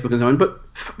on Facebook and so on, but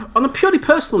on a purely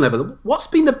personal level, what's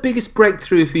been the biggest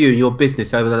breakthrough for you in your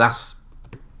business over the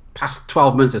past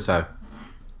 12 months or so?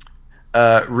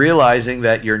 Realizing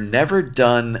that you're never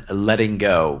done letting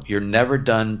go. You're never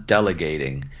done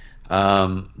delegating.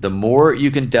 The more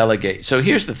you can delegate. So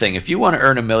here's the thing. If you want to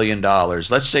earn $1 million,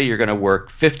 let's say you're going to work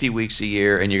 50 weeks a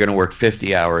year and you're going to work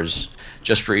 50 hours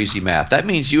just for easy math. That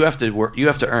means you have to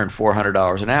earn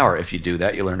 $400 an hour. If you do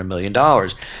that, you'll earn $1 million.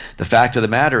 The fact of the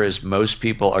matter is most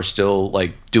people are still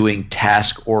like doing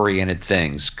task-oriented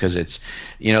things because it's,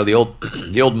 you know, the old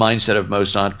mindset of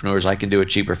most entrepreneurs, I can do it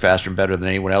cheaper, faster, and better than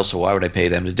anyone else, so why would I pay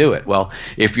them to do it? Well,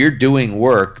 if you're doing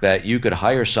work that you could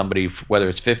hire somebody, whether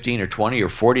it's $15 or $20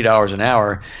 or $40 an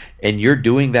hour, and you're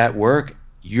doing that work,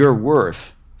 you're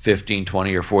worth $15,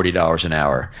 $20, or $40 an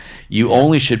hour. You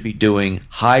only should be doing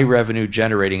high revenue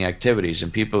generating activities.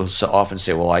 And people so often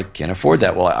say, well, I can't afford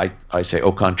that. Well, I say,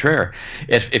 au contraire.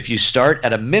 If you start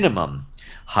at a minimum,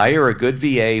 hire a good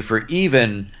VA for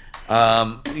even,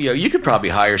 you could probably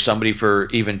hire somebody for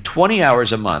even 20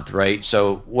 hours a month, right?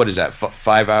 So what is that,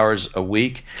 5 hours a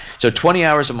week? So 20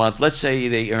 hours a month, let's say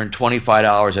they earn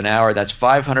 $25 an hour, that's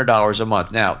 $500 a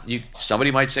month. Now,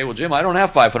 somebody might say, well, Jim, I don't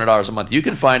have $500 a month. You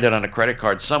can find it on a credit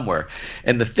card somewhere.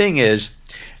 And the thing is,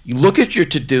 you look at your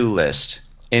to-do list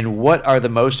and what are the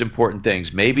most important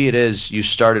things. Maybe it is you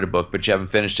started a book, but you haven't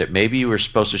finished it. Maybe you were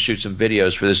supposed to shoot some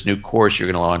videos for this new course you're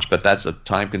going to launch, but that's a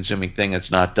time-consuming thing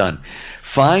that's not done.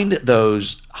 Find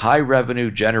those high revenue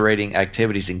generating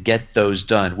activities and get those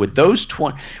done. With those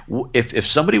 20, if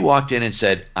somebody walked in and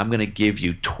said, I'm going to give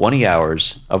you 20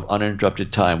 hours of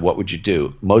uninterrupted time, what would you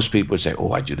do? Most people would say,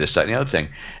 oh, I do this, that, and the other thing.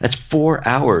 That's 4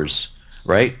 hours,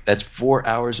 right? That's 4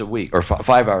 hours a week, or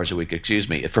 5 hours a week, excuse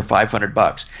me, for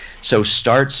 $500. So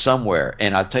start somewhere.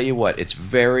 And I'll tell you what, it's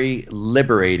very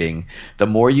liberating. The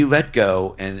more you let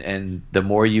go and the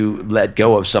more you let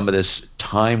go of some of this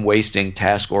time-wasting,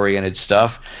 task-oriented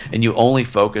stuff, and you only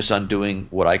focus on doing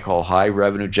what I call high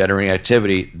revenue generating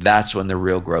activity, that's when the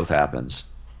real growth happens.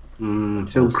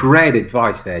 So great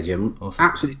advice there, Jim. Awesome.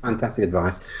 Absolutely fantastic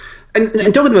advice. And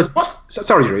talking about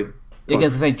sorry, Drew. I was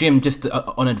going to say, Jim, just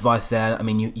on advice there, I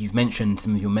mean, you've mentioned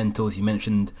some of your mentors, you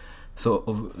mentioned sort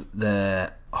of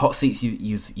the hot seats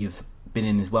you've been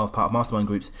in as well as part of mastermind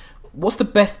groups. What's the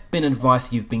best been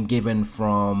advice you've been given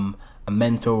from a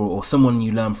mentor or someone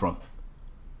you learn from?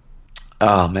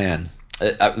 Oh, man.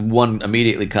 One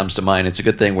immediately comes to mind. It's a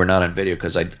good thing we're not on video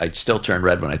because I'd still turn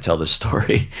red when I tell this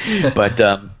story. But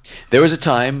there was a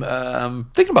time,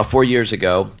 thinking about 4 years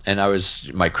ago, and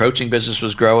my coaching business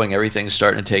was growing. Everything's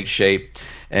starting to take shape.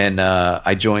 And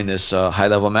I joined this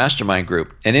high-level mastermind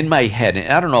group. And in my head,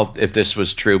 and I don't know if this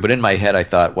was true, but in my head I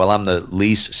thought, well, I'm the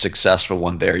least successful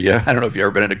one there. Yeah, I don't know if you've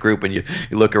ever been in a group and you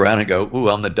look around and go, ooh,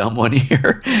 I'm the dumb one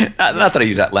here. Not that I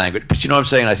use that language, but you know what I'm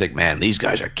saying? I think, man, these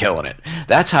guys are killing it.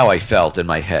 That's how I felt in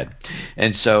my head.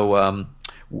 And so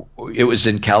it was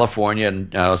in California,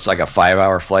 and it's like a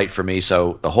 5-hour flight for me.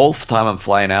 So the whole time I'm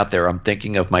flying out there, I'm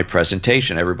thinking of my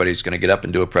presentation. Everybody's going to get up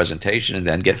and do a presentation and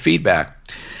then get feedback.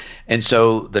 And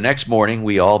so the next morning,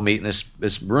 we all meet in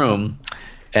this room,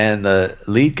 and the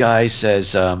lead guy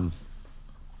says,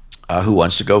 who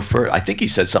wants to go first? I think he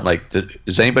said something like,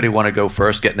 does anybody want to go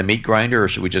first, get in the meat grinder, or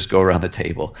should we just go around the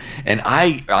table? And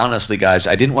I honestly, guys,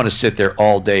 I didn't want to sit there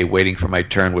all day waiting for my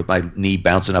turn with my knee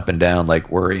bouncing up and down like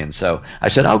worrying. So I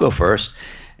said, I'll go first.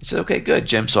 He said, okay, good,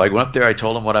 Jim. So I went up there, I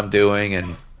told him what I'm doing,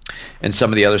 and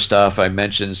some of the other stuff. I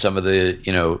mentioned some of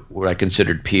the, what I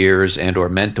considered peers and or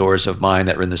mentors of mine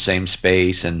that were in the same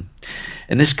space. And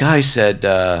this guy said,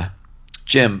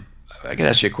 Jim, I can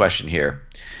ask you a question here.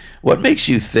 What makes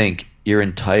you think you're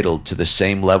entitled to the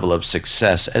same level of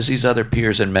success as these other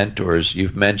peers and mentors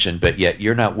you've mentioned, but yet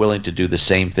you're not willing to do the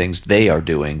same things they are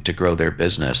doing to grow their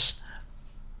business?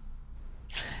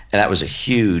 And that was a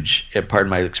huge, pardon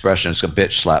my expression, it's a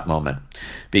bitch slap moment,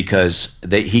 because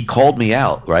he called me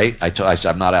out, right? I said,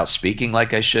 I'm not out speaking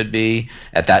like I should be.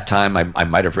 At that time, I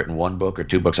might have written 1 book or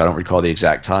 2 books. I don't recall the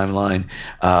exact timeline.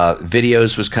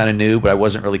 Videos was kind of new, but I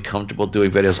wasn't really comfortable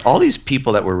doing videos. All these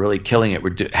people that were really killing it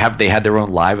they had their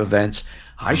own live events.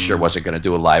 I sure wasn't going to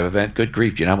do a live event. Good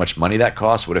grief. You know how much money that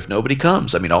costs? What if nobody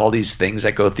comes? I mean, all these things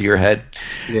that go through your head.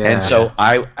 Yeah. And so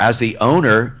I, as the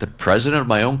owner, the president of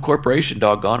my own corporation,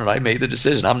 doggone it, I made the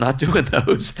decision. I'm not doing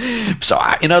those. So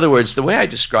in other words, the way I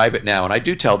describe it now, and I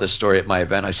do tell this story at my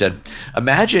event, I said,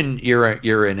 imagine you're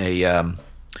in a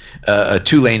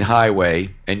 2-lane highway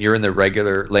and you're in the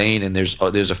regular lane, and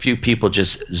there's a few people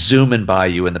just zooming by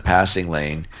you in the passing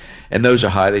lane. And those are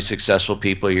highly successful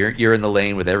people. You're in the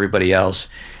lane with everybody else.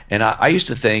 And I used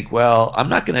to think, well, I'm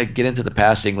not going to get into the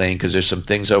passing lane because there's some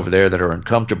things over there that are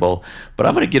uncomfortable, but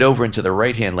I'm going to get over into the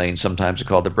right-hand lane, sometimes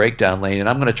called the breakdown lane, and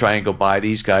I'm going to try and go by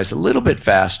these guys a little bit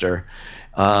faster.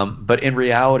 But in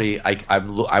reality,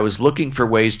 I was looking for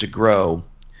ways to grow.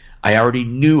 I already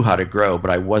knew how to grow,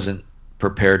 but I wasn't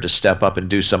prepared to step up and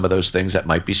do some of those things that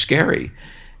might be scary.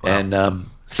 Wow. And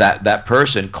that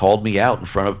person called me out in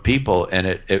front of people,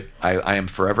 and I am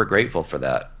forever grateful for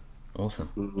that. Awesome.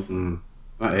 Mm-hmm.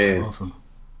 That is awesome.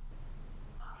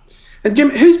 And Jim,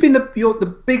 who's been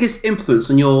the biggest influence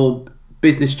on your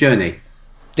business journey?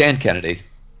 Dan Kennedy.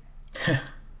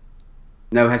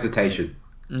 No hesitation.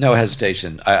 No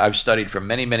hesitation. I've studied from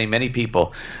many, many, many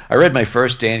people. I read my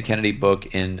first Dan Kennedy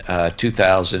book in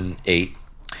 2008.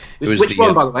 Which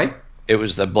one, by the way? It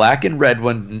was the black and red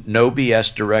one, No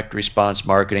BS Direct Response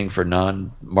Marketing for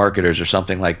Non-Marketers or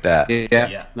something like that.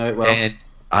 Yeah. No, well. And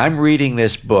I'm reading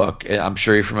this book. I'm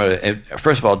sure you're familiar.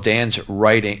 First of all,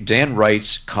 Dan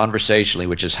writes conversationally,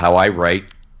 which is how I write,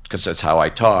 because that's how I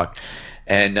talk.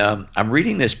 And I'm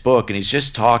reading this book, and he's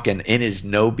just talking in his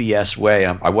no BS way.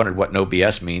 I wondered what no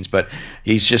BS means, but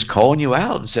he's just calling you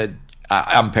out and said,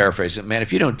 I'm paraphrasing, man,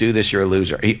 if you don't do this, you're a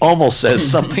loser. He almost says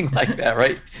something like that,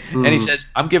 right? And he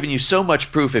says, I'm giving you so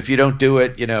much proof. If you don't do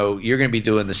it, you're going to be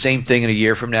doing the same thing in a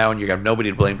year from now, and you're going to have nobody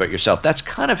to blame but yourself. That's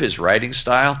kind of his writing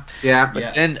style. Yeah.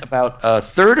 But then about a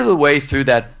third of the way through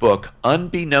that book,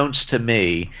 unbeknownst to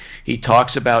me, he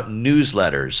talks about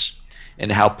newsletters and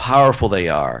how powerful they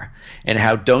are, and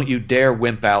how don't you dare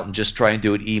wimp out and just try and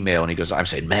do an email. And he goes, I'm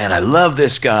saying, man, I love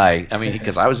this guy. I mean,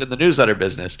 because I was in the newsletter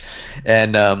business.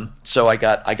 And so I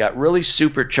got really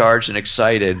supercharged and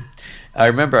excited. I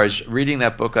remember I was reading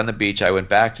that book on the beach. I went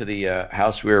back to the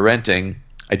house we were renting.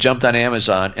 I jumped on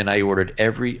Amazon, and I ordered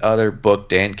every other book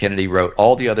Dan Kennedy wrote,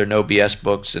 all the other no BS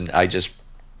books, and I just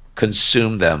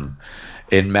consumed them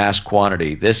in mass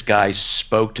quantity. This guy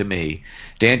spoke to me.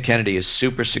 Dan Kennedy is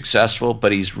super successful,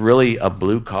 but he's really a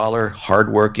blue-collar,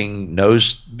 hardworking,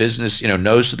 nose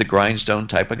to the grindstone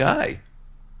type of guy.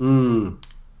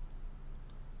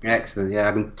 Excellent. Yeah,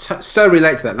 I can so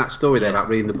relate to that story there about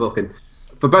reading the book. And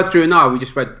for both Drew and I, we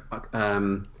just read.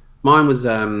 Mine was.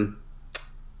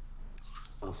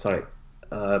 Sorry.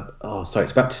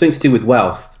 It's about things to do with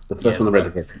wealth. The first one I read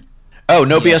of Oh,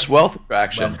 No BS Wealth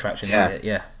Attraction. Wealth Attraction.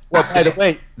 Yeah. Well, by the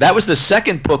way, that was the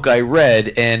second book I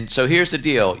read, and so here's the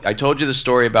deal. I told you the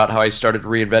story about how I started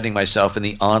reinventing myself in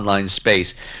the online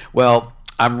space. Well,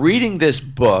 I'm reading this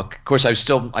book. Of course, I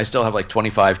still have like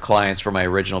 25 clients for my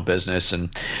original business,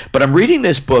 but I'm reading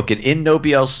this book, and in No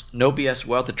BS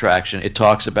Wealth Attraction, it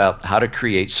talks about how to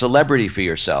create celebrity for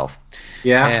yourself.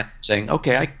 Yeah. And saying,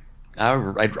 okay,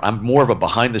 I'm more of a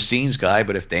behind-the-scenes guy,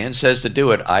 but if Dan says to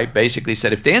do it, I basically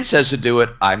said, if Dan says to do it,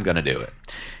 I'm going to do it.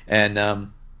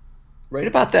 And right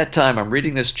about that time, I'm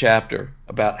reading this chapter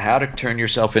about how to turn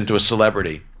yourself into a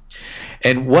celebrity.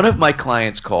 And one of my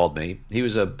clients called me. He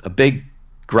was a big,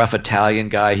 gruff Italian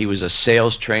guy. He was a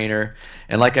sales trainer.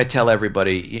 And like I tell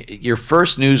everybody, your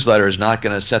first newsletter is not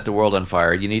going to set the world on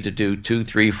fire. You need to do 2,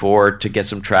 3, 4 to get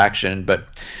some traction. But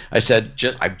I said,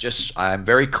 I'm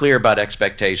very clear about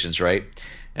expectations, right?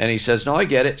 And he says, no, I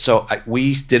get it. So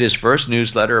we did his first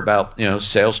newsletter about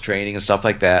sales training and stuff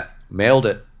like that. Mailed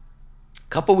it.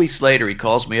 A couple weeks later, he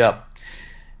calls me up,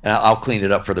 and I'll clean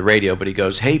it up for the radio, but he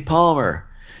goes, hey, Palmer,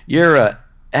 you're a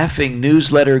effing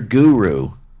newsletter guru,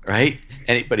 right?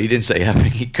 But he didn't say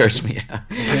effing, he cursed me out.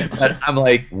 But I'm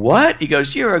like, what? He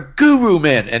goes, you're a guru,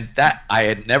 man. And that I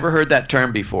had never heard that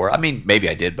term before. I mean, maybe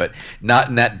I did, but not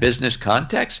in that business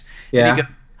context. Yeah. And he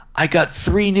goes, I got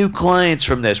 3 new clients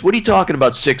from this. What are you talking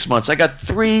about, 6 months? I got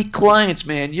 3 clients,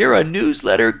 man. You're a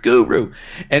newsletter guru.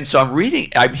 And so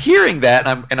I'm hearing that,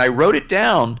 and I wrote it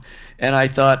down, and I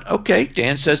thought, okay,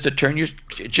 Dan says to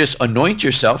just anoint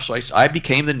yourself. So I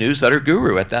became the newsletter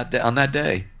guru on that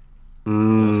day.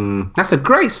 That's a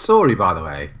great story, by the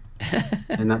way.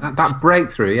 And that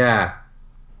breakthrough, yeah.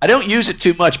 I don't use it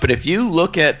too much, but if you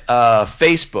look at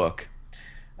Facebook,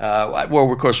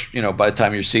 well, of course, by the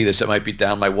time you see this, it might be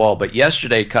down my wall. But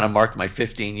yesterday kind of marked my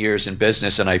 15 years in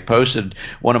business, and I posted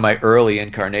one of my early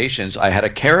incarnations. I had a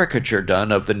caricature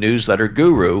done of the newsletter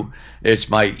guru. It's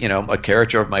my, a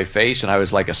caricature of my face, and I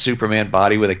was like a Superman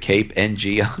body with a cape,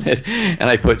 NG on it, and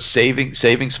I put saving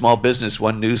small business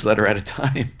one newsletter at a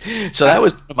time. So that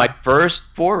was my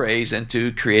first forays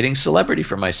into creating celebrity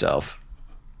for myself.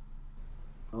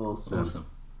 Awesome.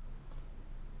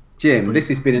 Jim, this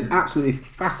has been an absolutely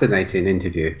fascinating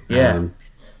interview. Yeah.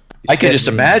 I can just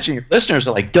imagine your listeners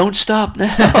are like, don't stop now.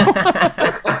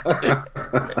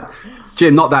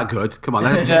 Jim, not that good. Come on.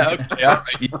 Yeah, okay, all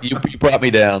right. You brought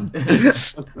me down.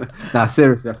 No,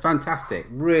 seriously, fantastic.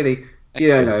 Really,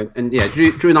 and yeah,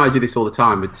 Drew and I do this all the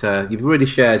time, but you've really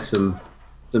shared some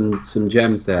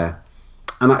gems there.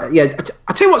 And I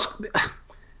tell you what's...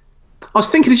 I was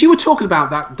thinking as you were talking about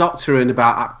that doctor and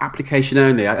about application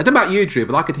only, I don't know about you, Drew,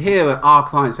 but I could hear our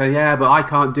clients say, yeah, but I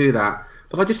can't do that.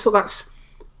 But I just thought that's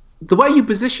the way you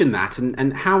position that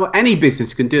and how any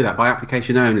business can do that by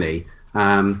application only.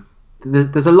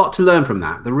 There's a lot to learn from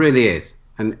that. There really is.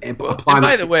 And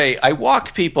by the way, I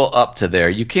walk people up to there.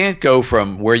 You can't go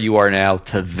from where you are now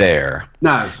to there.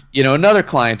 No. Another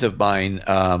client of mine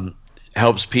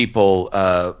helps people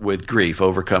with grief,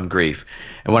 overcome grief.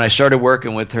 And when I started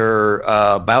working with her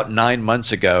about 9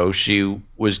 months ago, she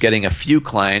was getting a few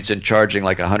clients and charging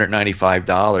like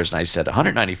 $195. And I said,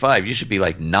 $195? You should be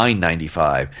like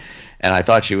 $995. And I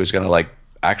thought she was going to like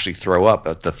actually throw up.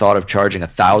 But the thought of charging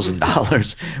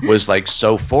 $1,000 was like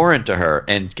so foreign to her.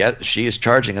 And she is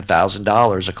charging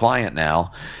 $1,000 a client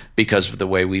now because of the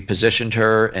way we positioned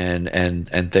her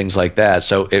and things like that.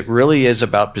 So it really is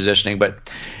about positioning.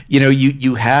 But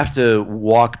you have to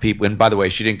walk people. And by the way,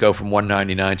 she didn't go from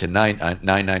 $199 to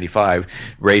 $995,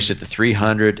 raised it to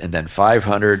 $300 and then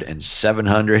 $500 and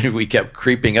 $700. We kept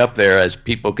creeping up there as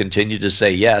people continued to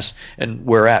say yes, and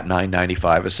we're at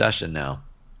 $995 a session now.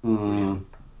 Mm.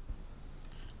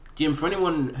 Jim, for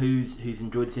anyone who's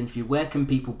enjoyed this interview, where can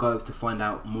people go to find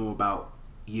out more about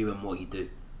you and what you do?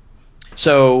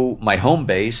 So my home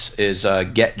base is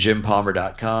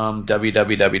getjimpalmer.com,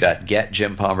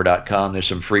 www.getjimpalmer.com. There's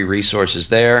some free resources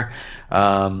there.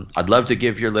 I'd love to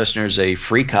give your listeners a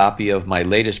free copy of my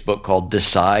latest book called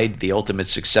Decide, The Ultimate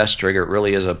Success Trigger. It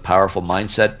really is a powerful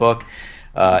mindset book.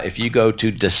 If you go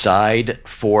to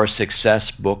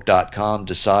decideforsuccessbook.com,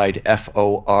 decide,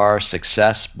 F-O-R,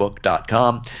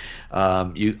 successbook.com,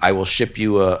 I will ship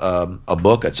you a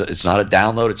book. It's not a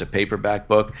download. It's a paperback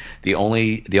book. The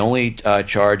only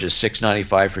charge is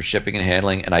 $6.95 for shipping and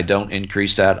handling, and I don't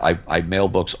increase that. I mail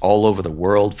books all over the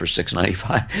world for $6.95.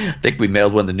 I think we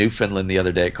mailed one to Newfoundland the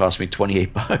other day. It cost me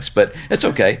 $28, but it's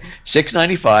okay.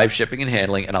 $6.95 shipping and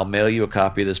handling, and I'll mail you a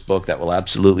copy of this book that will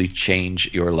absolutely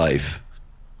change your life.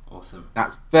 Awesome.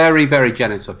 That's very, very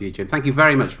generous of you, Jim. Thank you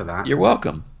very much for that. You're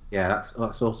welcome. Yeah,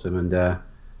 that's awesome. And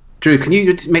Drew, can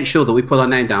you make sure that we put our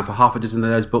name down for half a dozen of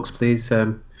those books, please,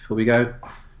 before we go?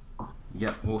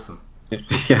 Yeah, awesome.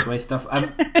 Yeah. Great stuff.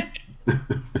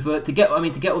 To get all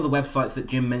the websites that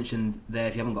Jim mentioned there,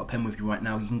 if you haven't got a pen with you right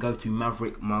now, you can go to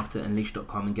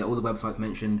maverickmarketerunleashed.com and get all the websites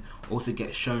mentioned. Also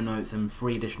get show notes and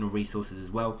free additional resources as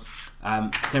well.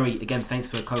 Terry, again, thanks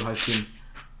for co-hosting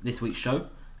this week's show.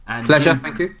 And Pleasure, Jim,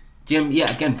 thank you. Jim,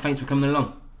 yeah, again, thanks for coming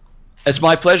along. It's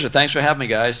my pleasure. Thanks for having me,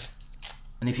 guys.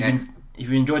 And if you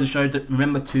enjoyed the show,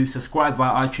 remember to subscribe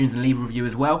via iTunes and leave a review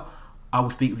as well. I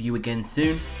will speak with you again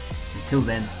soon. Until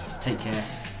then, take care,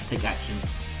 take action,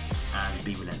 and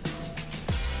be relentless.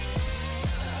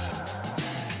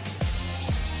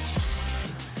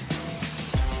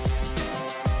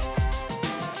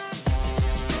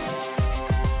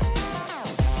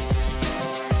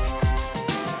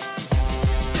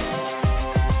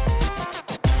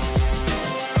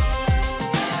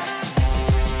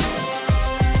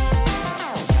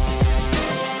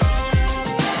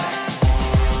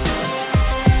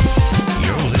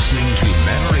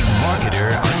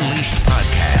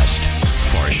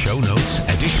 Show notes,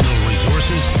 additional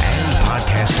resources, and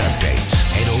podcast updates.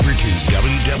 Head over to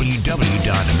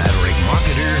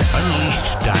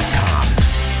www.maverickmarketerunleashed.com.